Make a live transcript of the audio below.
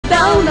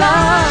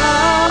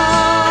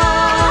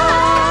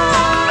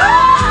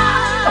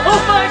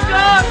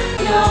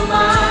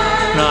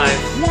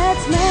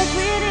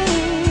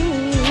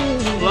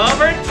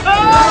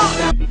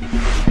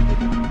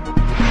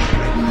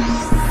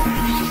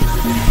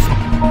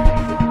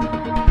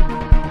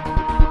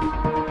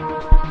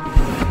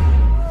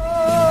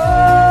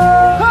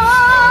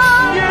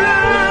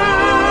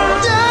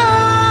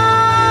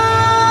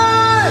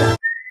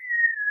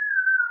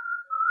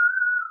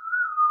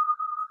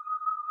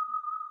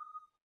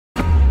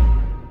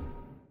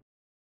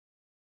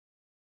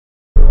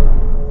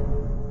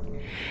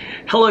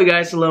Hello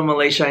guys, hello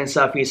Malaysia and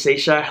Southeast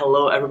Asia.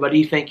 Hello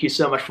everybody, thank you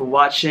so much for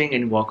watching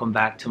and welcome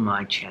back to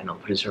my channel.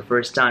 If it's your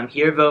first time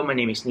here though, my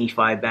name is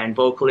Nephi, band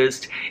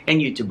vocalist and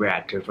YouTuber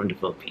actor from the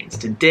Philippines.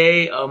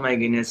 Today, oh my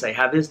goodness, I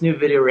have this new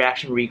video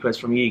reaction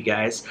request from you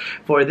guys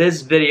for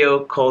this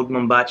video called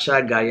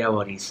Membaca Gaya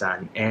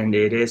Wawasan, and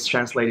it is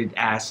translated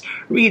as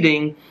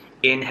reading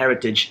in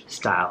heritage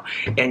style.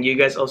 And you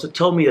guys also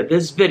told me that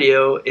this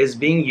video is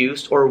being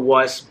used or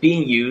was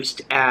being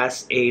used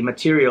as a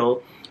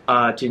material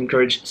to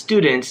encourage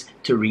students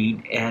to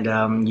read,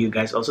 and you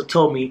guys also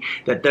told me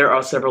that there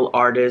are several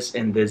artists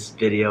in this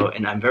video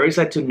and I'm very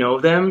excited to know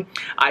them.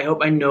 I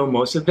hope I know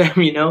most of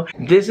them, you know.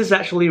 This is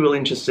actually really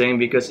interesting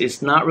because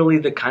it's not really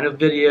the kind of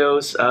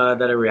videos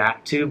that I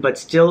react to, but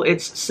still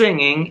it's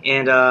singing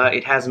and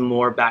it has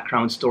more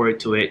background story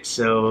to it,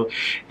 so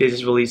this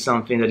is really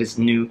something that is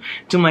new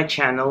to my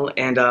channel.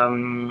 And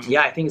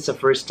yeah, I think it's the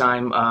first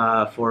time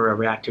for a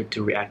reactor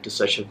to react to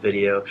such a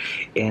video,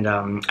 and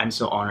I'm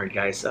so honored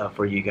guys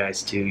for you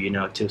guys to, you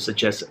know, to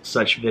suggest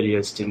such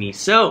videos to me.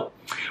 So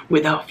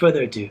without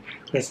further ado,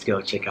 let's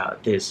go check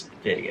out this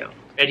video.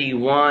 Ready?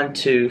 1,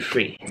 2,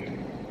 3.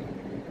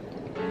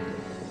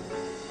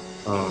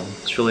 Oh,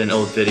 it's really an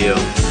old video.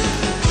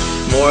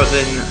 More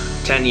than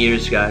 10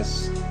 years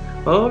guys.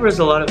 Oh, there's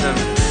a lot of them.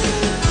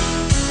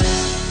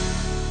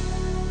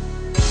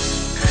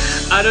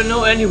 I don't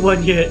know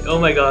anyone yet.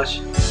 Oh my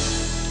gosh.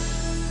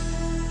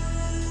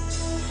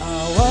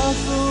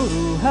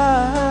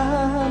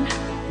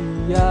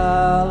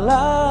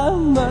 Ialah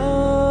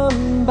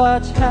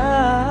membaca,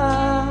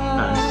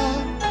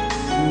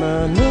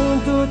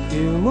 menuntut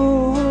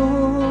ilmu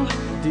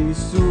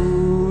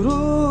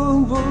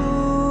disuruh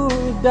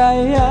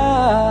budaya.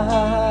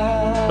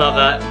 Love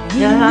that.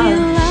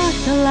 Inilah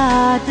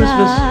teladan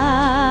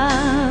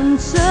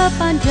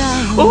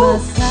sepanjang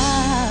masa.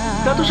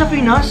 Nur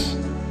Shafiqah.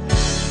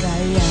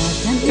 Gaya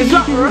dan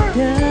hidup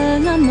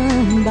dengan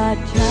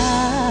membaca.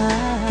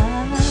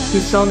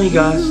 He's telling me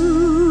guys.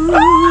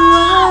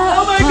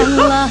 Oh my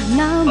god!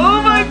 Oh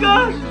my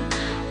gosh!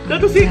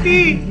 That's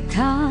Kshithi!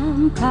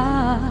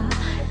 Tanpa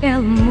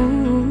ilmu.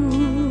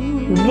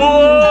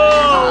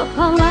 Whoa!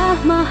 Apalah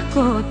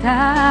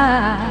mahkota.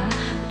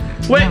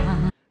 Wait!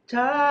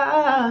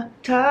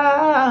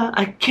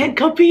 I can't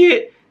copy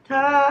it!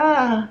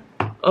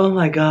 Oh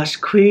my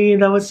gosh, Queen,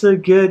 that was so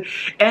good.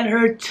 And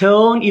her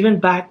tone, even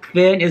back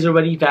then, is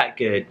already that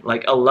good.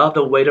 Like, I love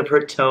the weight of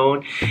her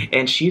tone.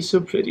 And she's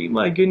so pretty,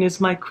 my goodness,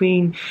 my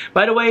queen.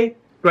 By the way,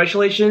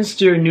 congratulations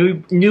to your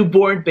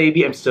newborn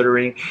baby. I'm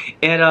stuttering.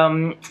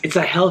 And it's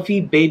a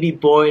healthy baby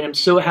boy, and I'm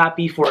so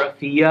happy for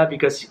Afiqah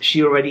because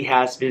she already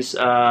has this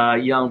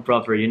young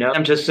brother, you know.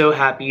 I'm just so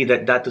happy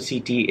that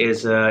Kshithi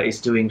is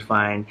doing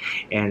fine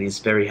and is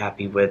very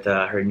happy with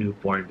her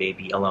newborn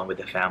baby along with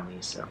the family.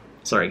 So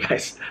sorry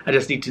guys, I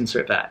just need to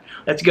insert that.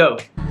 Let's go.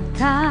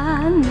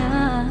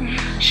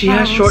 She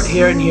has short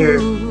hair in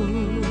here.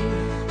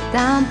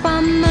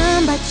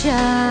 What's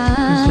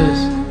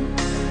this?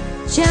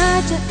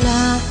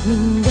 Jajaklah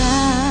minda,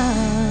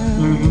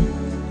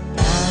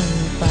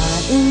 tanpa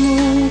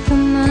ilmu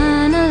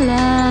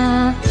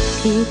kemanalah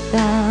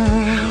kita.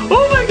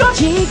 Oh my god!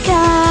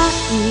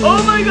 Oh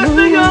my god,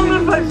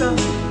 pegang Faida.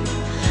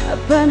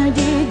 Penuh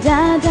di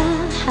dada,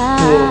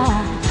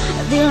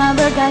 bila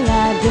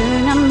bergaya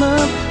dengan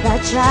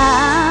membaca.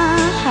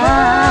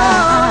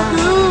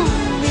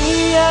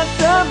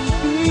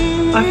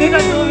 I think I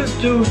know this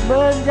dude.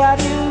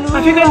 I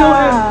think I know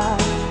him.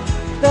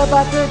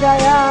 Tempat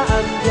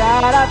kejayaan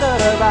tiada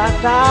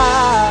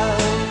terbatas.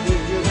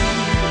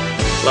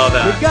 Love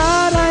that.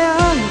 Negara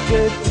yang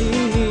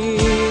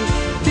kecil,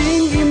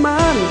 tinggi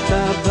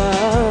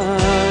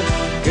martabat,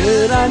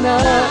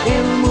 kerana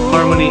ilmu.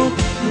 Harmony.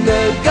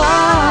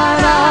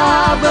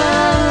 Negara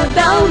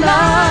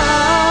berdaulat.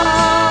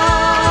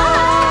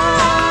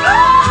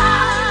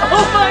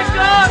 Oh my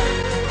god!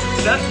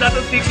 That's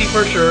Kshithi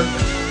for sure.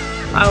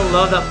 I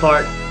love that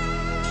part.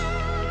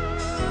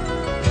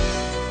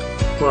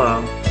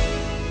 Wow.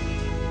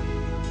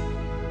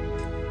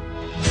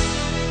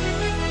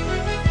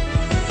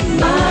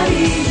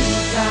 Mari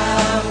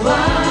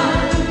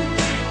kawan,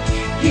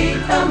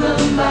 kita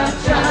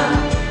membaca.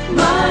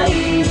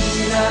 Mari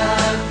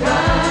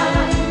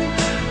silakan,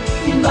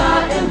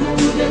 timba ilmu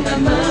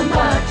dengan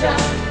membaca.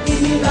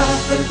 Inilah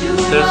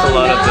perjuangan. There's a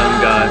lot of them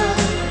guys.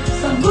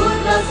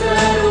 Sambutlah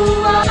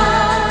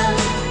seruan,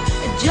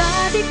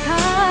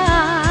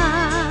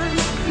 Jadikan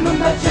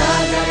membaca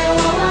gaya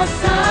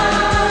wawasan.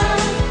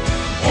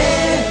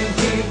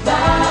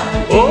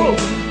 Oh!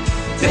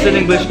 It's in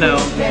English now.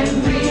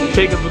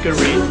 Take a book and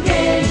read.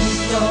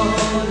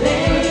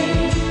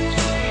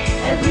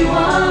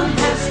 Everyone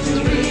has to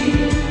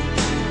read.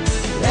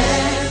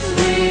 Let's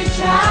reach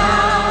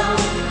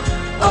out.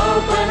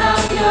 Open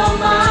up your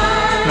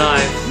mind.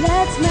 Nice.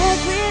 let's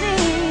make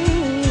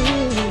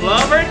reading.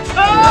 Love her.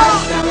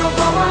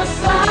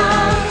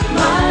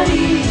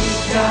 Mari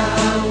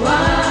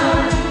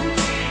kawan,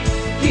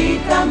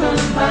 kita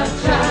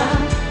membaca.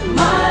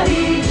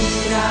 Mari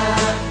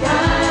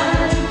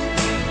gerakan,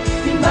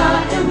 timba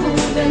ilmu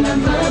dengan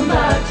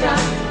membaca.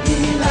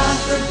 Ini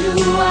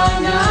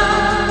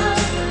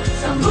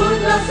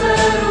sambutlah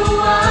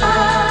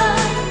seruan.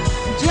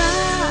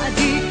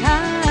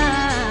 Jadikan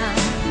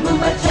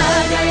membaca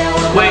gaya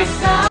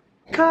wawasan.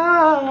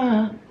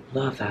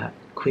 Love that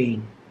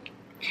Queen.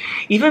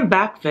 Even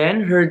back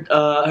then, her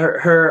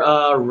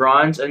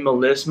runs and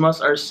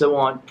melismas are so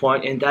on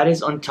point, and that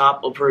is on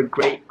top of her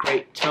great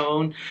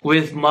tone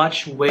with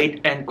much weight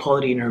and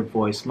quality in her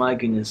voice. My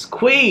goodness,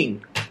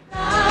 Queen.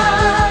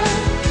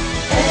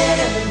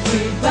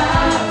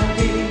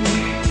 Everybody,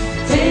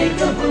 take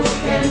a book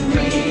and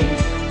read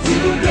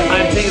together.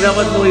 I think that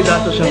was really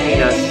Dato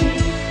Shafiqah's.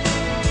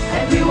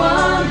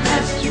 Everyone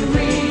has to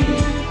read.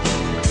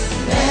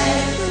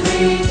 Let's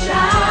reach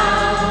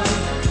out.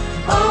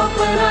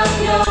 Open up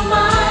your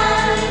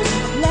mind.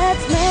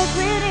 Let's make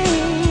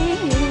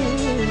reading.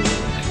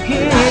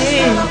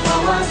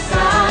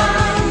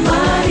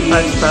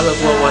 Style of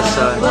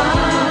Wawasan.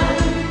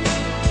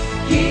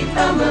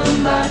 Kita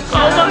membaca.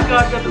 Oh my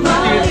gosh, that's the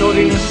is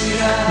holding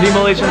the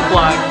Malaysian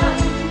flag.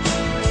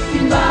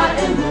 Timba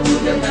ilmu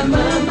dengan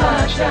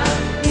membaca.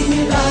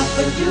 Inilah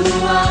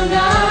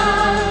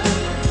perjuangan.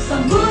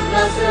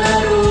 Sambutlah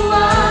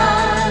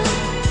seruan.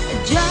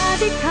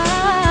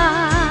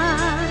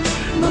 Jadikan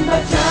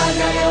Membaca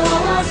gaya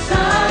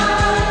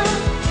wawasan.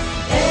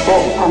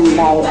 Is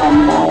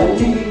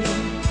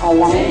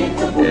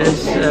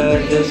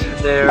this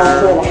their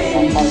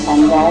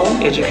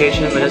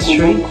education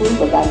ministry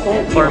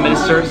or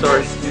minister?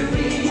 Sorry.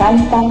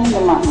 Santang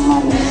lemak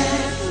manis,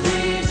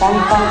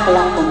 santang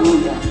pelaku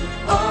muda,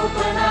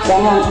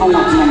 jangan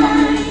anak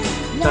menangis,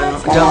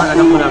 Jangan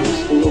anak menangis.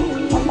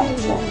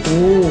 membaca.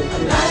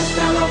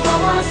 Kalau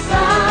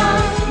wawasan,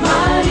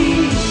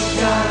 mari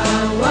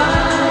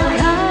kawan.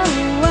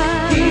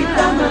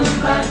 Kita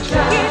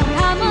membaca.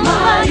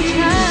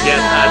 Mari Yes,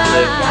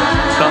 Adlib.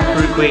 Come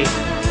through, Queen.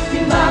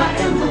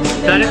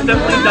 That is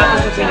definitely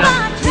Dato Shafiqah.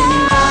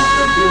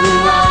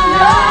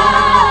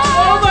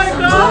 Oh my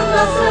god!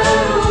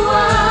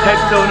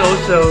 Head tone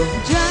also.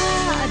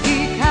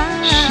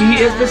 She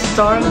is the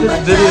star of this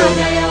video.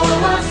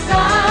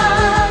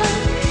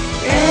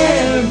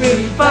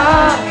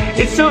 Everybody.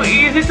 It's so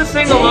easy to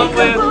sing along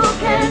with.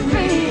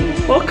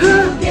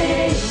 Okay.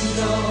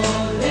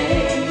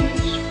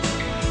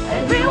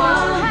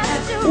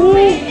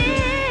 Ooh.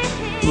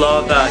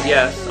 Love that,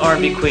 yes.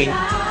 R&B Queen.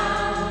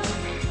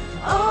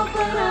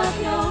 Open up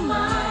your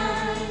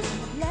mind.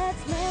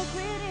 let's make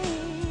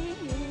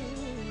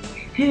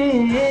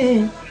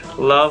reading.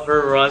 Love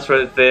her runs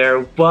right there.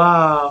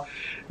 Wow.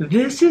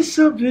 This is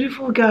so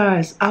beautiful,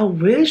 guys. I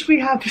wish we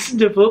have this in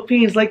the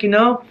Philippines. Like, you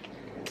know,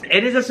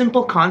 it is a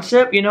simple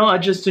concept, you know,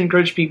 just to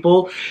encourage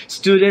people,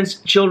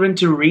 students, children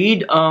to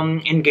read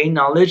and gain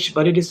knowledge,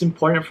 but it is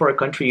important for our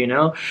country, you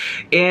know.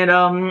 And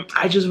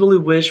I just really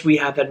wish we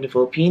have that in the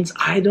Philippines.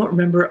 I don't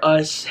remember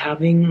us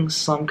having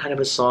some kind of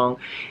a song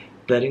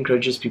that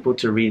encourages people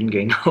to read and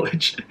gain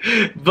knowledge.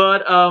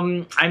 But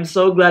I'm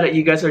so glad that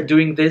you guys are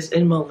doing this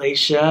in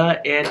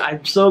Malaysia, and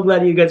I'm so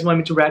glad you guys want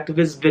me to react to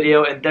this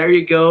video. And there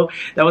you go,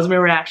 that was my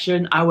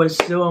reaction. I was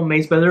so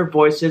amazed by their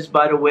voices.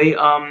 By the way,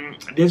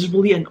 this is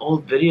really an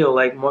old video,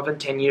 like more than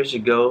 10 years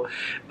ago,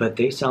 but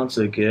they sound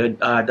so good.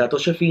 Dato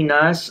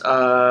Shafiqah's,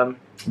 the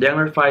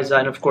younger Faida,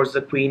 and of course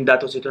the Queen,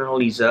 Dato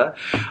Nurhaliza,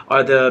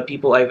 are the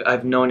people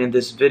I've known in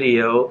this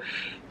video.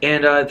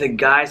 And the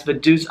guys,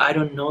 but dudes, I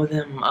don't know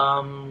them.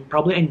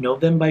 Probably I know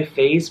them by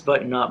face,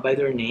 but not by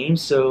their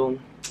names. So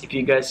if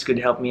you guys could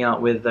help me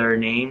out with their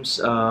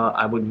names,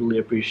 I would really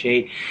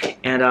appreciate.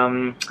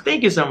 And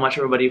thank you so much,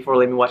 everybody, for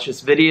letting me watch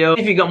this video.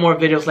 If you got more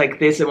videos like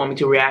this that want me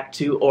to react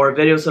to, or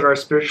videos that are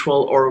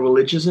spiritual or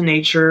religious in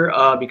nature,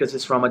 because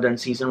it's Ramadan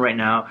season right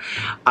now,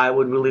 I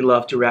would really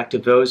love to react to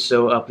those.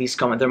 So please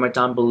comment them right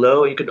down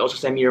below. You could also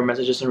send me your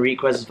messages and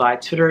requests via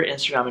Twitter,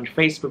 Instagram, and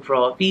Facebook for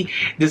all of the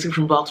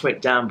description box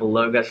right down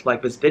below. Guys, if you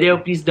like this video,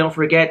 please don't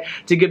forget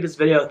to give this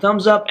video a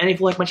thumbs up. And if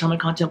you like my channel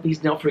content, please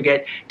don't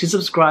forget to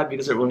subscribe,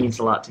 because it really means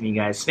a lot to me,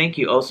 guys. Thank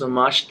you all so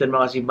much.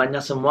 Terima kasih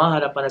banyak semua.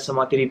 Harapan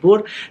semua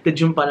terhibur. Dan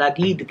jumpa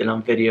lagi di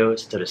dalam video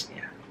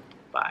seterusnya.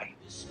 Bye.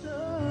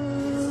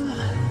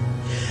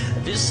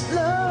 This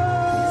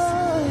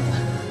love,